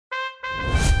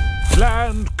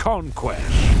Land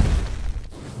Conquest.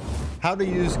 How to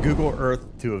use Google Earth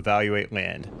to evaluate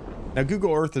land. Now,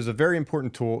 Google Earth is a very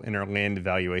important tool in our land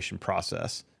evaluation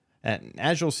process. And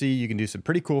as you'll see, you can do some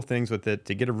pretty cool things with it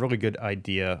to get a really good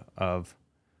idea of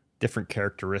different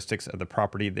characteristics of the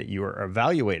property that you are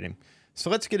evaluating.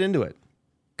 So let's get into it.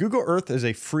 Google Earth is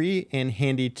a free and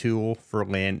handy tool for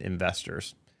land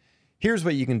investors. Here's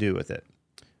what you can do with it.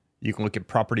 You can look at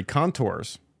property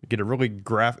contours, get a really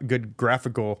good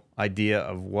graphical idea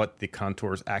of what the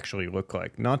contours actually look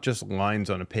like, not just lines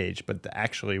on a page, but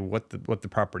actually what the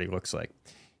property looks like.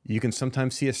 You can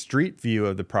sometimes see a street view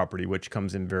of the property, which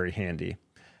comes in very handy.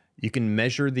 You can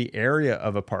measure the area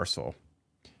of a parcel.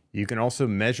 You can also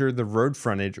measure the road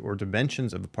frontage or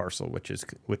dimensions of the parcel, which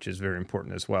is very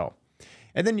important as well.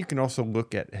 And then you can also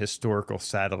look at historical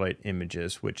satellite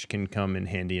images, which can come in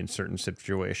handy in certain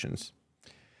situations.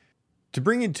 To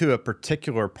bring you to a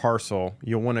particular parcel,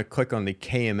 you'll want to click on the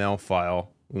KML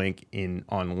file link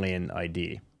on Land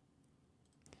ID.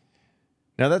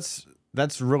 Now that's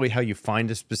really how you find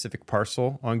a specific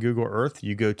parcel on Google Earth.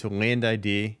 You go to Land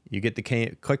ID, you get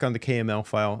click on the KML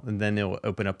file, and then it'll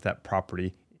open up that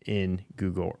property in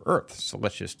Google Earth. So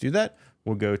let's just do that.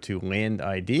 We'll go to Land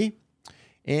ID.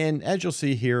 And as you'll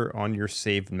see here on your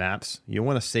saved maps, you'll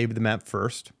want to save the map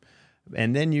first.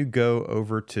 And then you go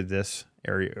over to this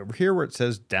area over here where it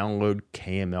says download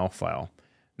KML file.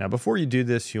 Now, before you do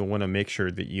this, you'll want to make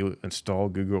sure that you install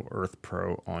Google Earth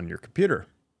Pro on your computer.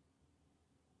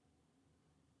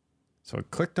 So I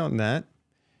clicked on that,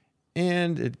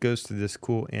 and it goes to this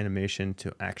cool animation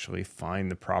to actually find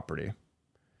the property.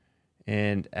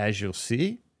 And as you'll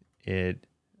see, it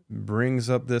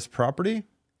brings up this property,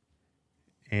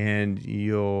 and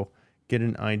you'll get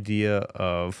an idea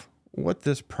of what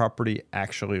this property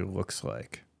actually looks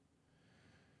like.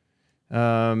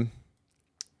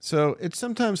 So it's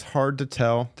sometimes hard to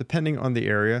tell, depending on the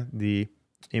area. The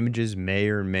images may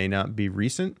or may not be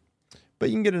recent, but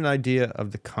you can get an idea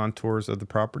of the contours of the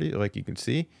property. Like you can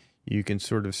see, you can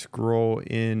sort of scroll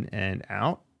in and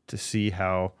out to see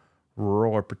how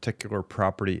rural a particular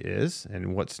property is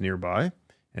and what's nearby.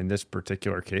 In this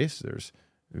particular case, there's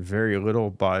very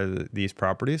little by these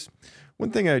properties.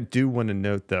 One thing I do want to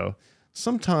note, though,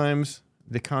 sometimes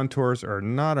the contours are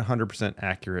not 100%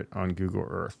 accurate on Google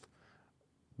Earth.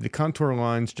 The contour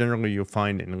lines generally you'll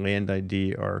find in Land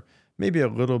ID are maybe a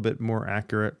little bit more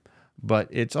accurate, but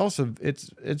it's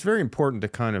very important to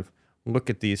kind of look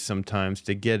at these sometimes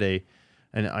to get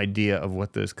an idea of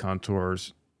what those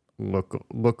contours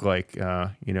look like,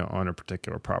 on a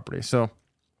particular property. So,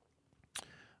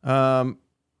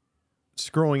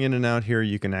 scrolling in and out here,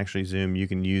 you can actually zoom. You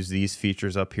can use these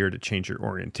features up here to change your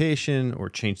orientation or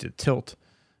change the tilt.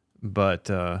 But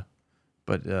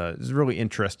it's really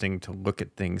interesting to look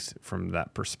at things from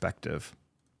that perspective.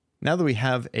 Now that we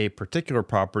have a particular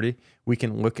property, we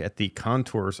can look at the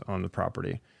contours on the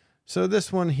property. So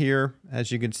this one here,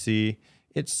 as you can see,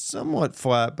 it's somewhat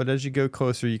flat, but as you go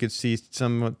closer, you can see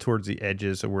somewhat towards the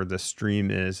edges of where the stream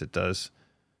is. It does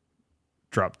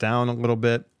drop down a little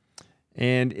bit.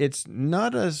 And it's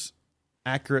not as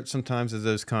accurate sometimes as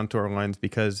those contour lines,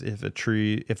 because if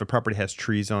a property has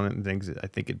trees on it and things, I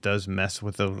think it does mess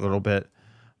with it a little bit.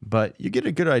 But you get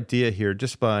a good idea here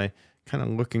just by kind of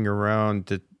looking around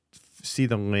to see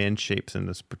the land shapes in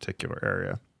this particular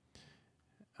area.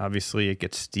 Obviously, it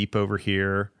gets steep over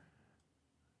here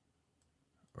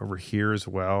as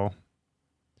well.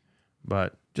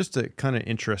 But just a kind of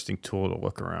interesting tool to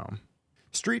look around.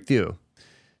 Street View.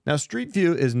 Now, Street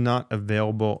View is not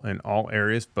available in all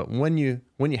areas, but when you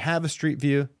have a Street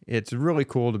View, it's really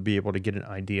cool to be able to get an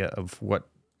idea of what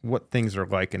things are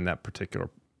like in that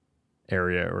particular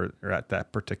area or at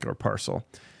that particular parcel.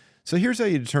 So here's how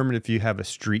you determine if you have a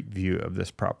street view of this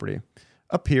property.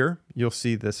 Up here, you'll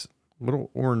see this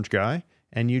little orange guy,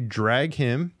 and you drag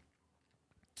him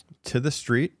to the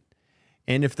street.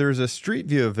 And if there's a street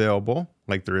view available,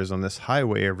 like there is on this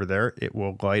highway over there, it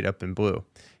will light up in blue.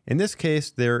 In this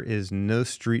case, there is no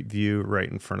street view right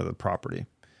in front of the property.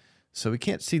 So we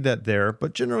can't see that there,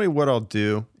 but generally what I'll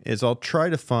do is I'll try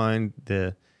to find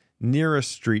the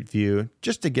nearest street view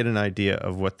just to get an idea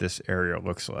of what this area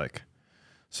looks like.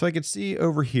 So I can see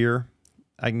over here,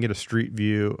 I can get a street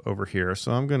view over here.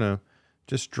 So I'm going to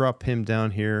just drop him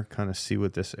down here, kind of see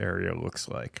what this area looks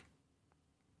like.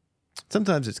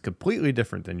 Sometimes it's completely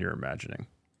different than you're imagining.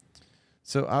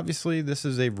 So obviously this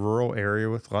is a rural area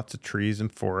with lots of trees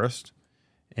and forest,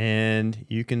 and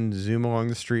you can zoom along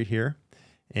the street here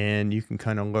and you can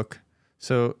kind of look.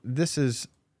 So this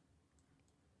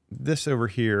over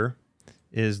here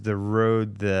is the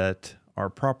road that our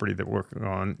property that we're working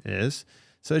on is.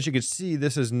 So as you can see,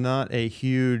 this is not a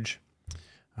huge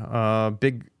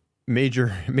big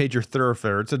major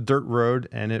thoroughfare. It's a dirt road,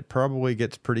 and it probably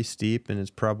gets pretty steep, and it's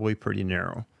probably pretty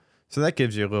narrow. So that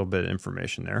gives you a little bit of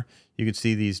information there. You can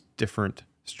see these different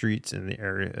streets in the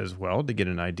area as well to get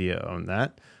an idea on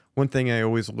that. One thing I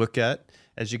always look at,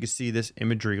 as you can see, this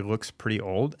imagery looks pretty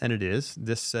old, and it is.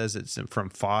 This says it's from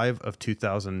 5 of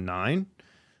 2009.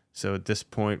 So at this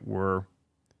point, we're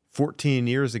 14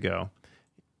 years ago.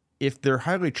 If they're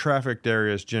highly trafficked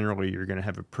areas, generally you're going to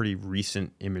have a pretty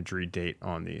recent imagery date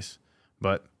on these.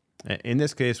 But in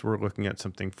this case, we're looking at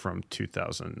something from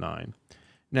 2009.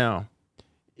 Now,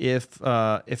 if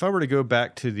I were to go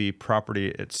back to the property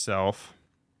itself,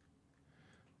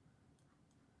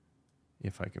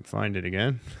 if I can find it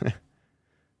again,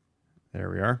 there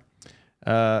we are.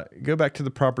 Go back to the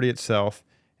property itself,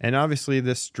 and obviously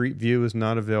this street view is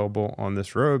not available on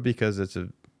this road because it's a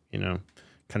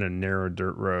kind of narrow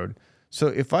dirt road. So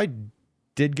if I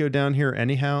did go down here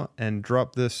anyhow and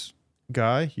drop this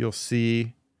guy, you'll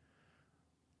see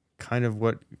kind of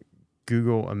what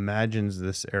Google imagines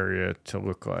this area to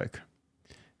look like.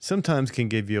 Sometimes can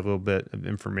give you a little bit of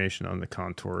information on the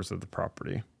contours of the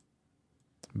property,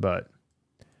 but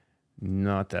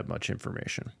not that much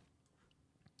information.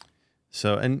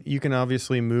 So, and you can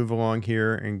obviously move along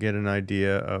here and get an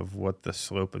idea of what the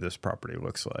slope of this property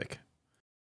looks like.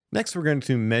 Next, we're going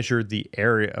to measure the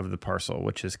area of the parcel,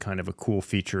 which is kind of a cool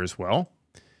feature as well.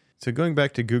 So going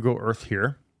back to Google Earth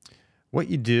here, what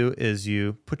you do is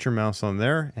you put your mouse on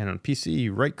there, and on PC,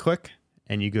 you right click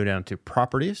and you go down to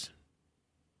Properties.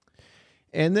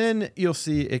 And then you'll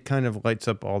see it kind of lights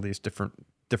up all these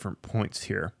different points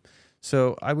here.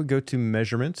 So I would go to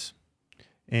Measurements,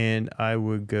 and I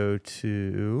would go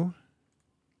to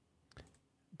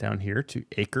down here to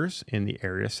Acres in the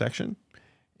Area section.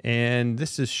 And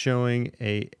this is showing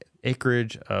a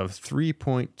acreage of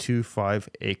 3.25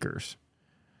 acres.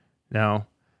 Now,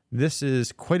 this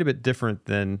is quite a bit different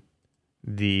than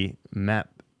the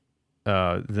map,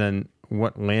 than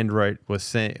what Land ID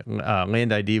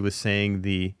was saying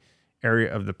the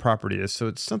area of the property is. So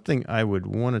it's something I would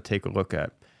want to take a look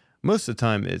at. Most of the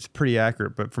time, it's pretty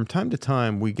accurate, but from time to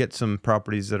time, we get some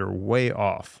properties that are way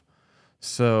off.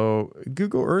 So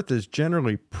Google Earth is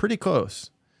generally pretty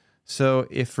close. So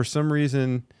if for some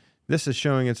reason this is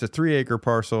showing it's a 3-acre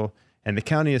parcel and the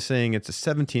county is saying it's a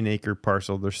 17-acre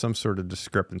parcel, there's some sort of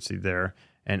discrepancy there.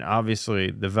 And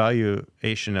obviously the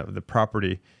valuation of the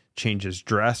property changes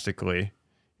drastically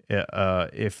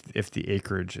if the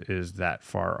acreage is that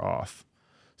far off.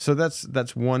 So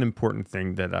that's one important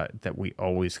thing that we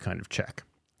always kind of check.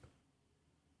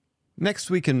 Next,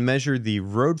 we can measure the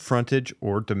road frontage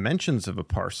or dimensions of a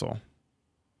parcel.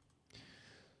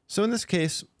 So in this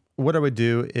case, what I would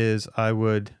do is I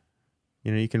would,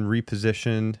 you can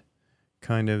reposition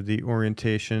kind of the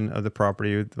orientation of the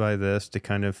property by this to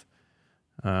kind of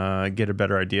get a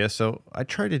better idea. So I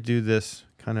try to do this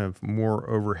kind of more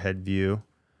overhead view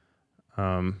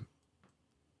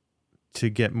to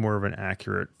get more of an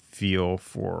accurate feel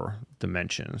for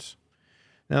dimensions.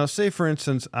 Now, say for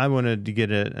instance, I wanted to get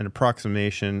an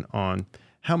approximation on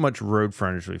how much road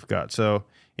frontage we've got. So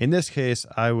in this case,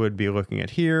 I would be looking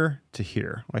at here to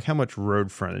here, like how much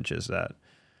road frontage is that?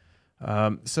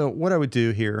 So what I would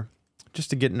do here, just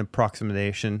to get an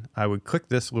approximation, I would click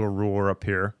this little ruler up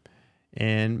here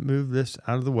and move this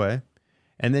out of the way.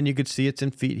 And then you could see it's in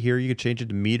feet here. You could change it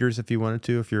to meters if you wanted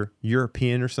to, if you're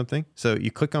European or something. So you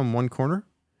click on one corner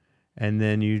and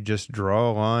then you just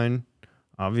draw a line,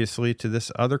 obviously, to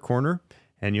this other corner,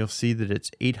 and you'll see that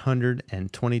it's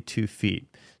 822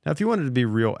 feet. Now, if you wanted to be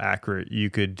real accurate,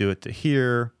 you could do it to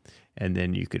here, and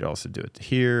then you could also do it to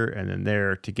here and then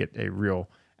there to get a real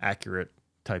accurate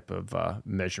type of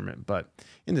measurement. But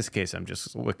in this case, I'm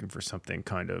just looking for something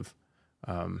kind of,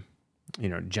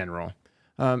 general.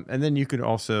 And then you could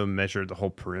also measure the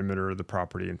whole perimeter of the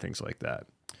property and things like that.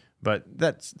 But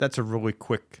that's a really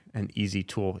quick and easy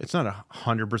tool. It's not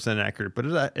 100% accurate, but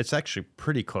it's actually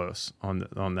pretty close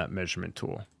on that measurement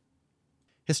tool.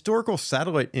 Historical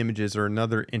satellite images are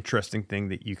another interesting thing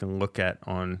that you can look at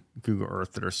on Google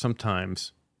Earth that are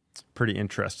sometimes pretty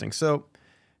interesting. So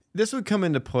this would come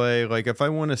into play, like if I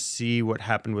want to see what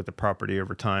happened with the property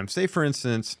over time. Say, for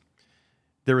instance,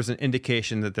 there was an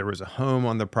indication that there was a home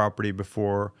on the property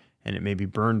before and it maybe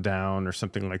burned down or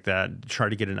something like that, to try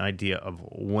to get an idea of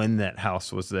when that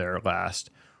house was there last,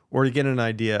 or to get an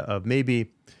idea of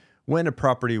maybe when a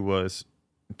property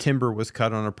timber was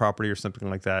cut on a property or something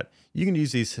like that. You can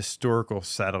use these historical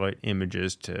satellite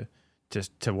images to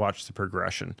watch the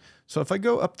progression. So if I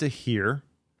go up to here,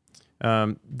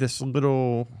 it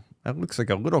looks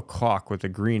like a little clock with a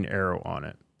green arrow on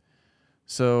it.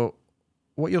 So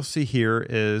what you'll see here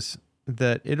is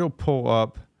that it'll pull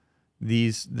up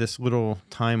this little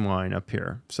timeline up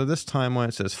here. So this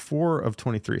timeline says 4 of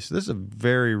 23. So this is a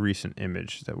very recent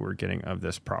image that we're getting of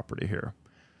this property here.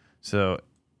 So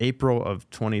April of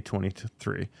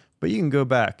 2023. But you can go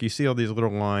back. You see all these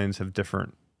little lines have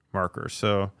different markers.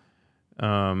 So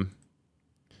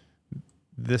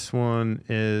this one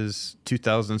is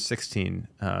 2016,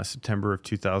 September of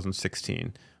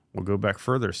 2016. We'll go back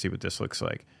further, see what this looks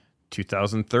like.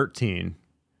 2013.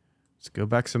 Let's go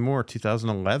back some more.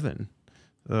 2011.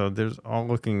 So there's all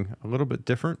looking a little bit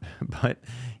different, but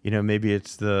maybe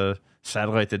it's the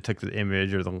satellite that took the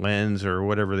image or the lens or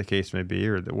whatever the case may be,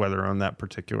 or the weather on that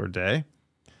particular day.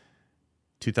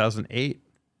 2008,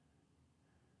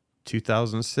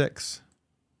 2006,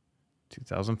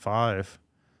 2005.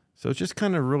 So it's just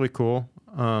kind of really cool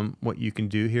what you can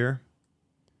do here.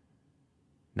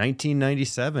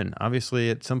 1997. Obviously,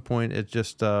 at some point, it's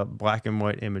just black and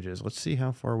white images. Let's see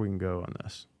how far we can go on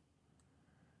this.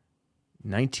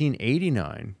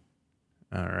 1989.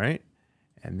 All right.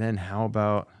 And then how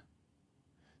about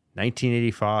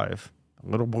 1985? A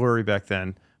little blurry back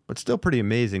then, but still pretty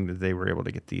amazing that they were able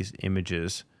to get these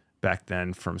images back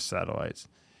then from satellites.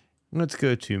 Let's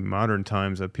go to modern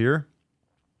times up here.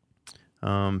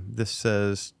 This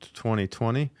says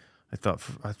 2020. I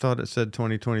thought it said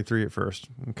 2023 at first.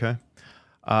 Okay.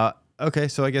 Okay,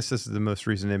 so I guess this is the most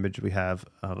recent image we have,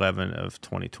 11 of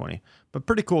 2020. But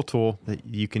pretty cool tool that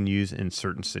you can use in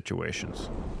certain situations.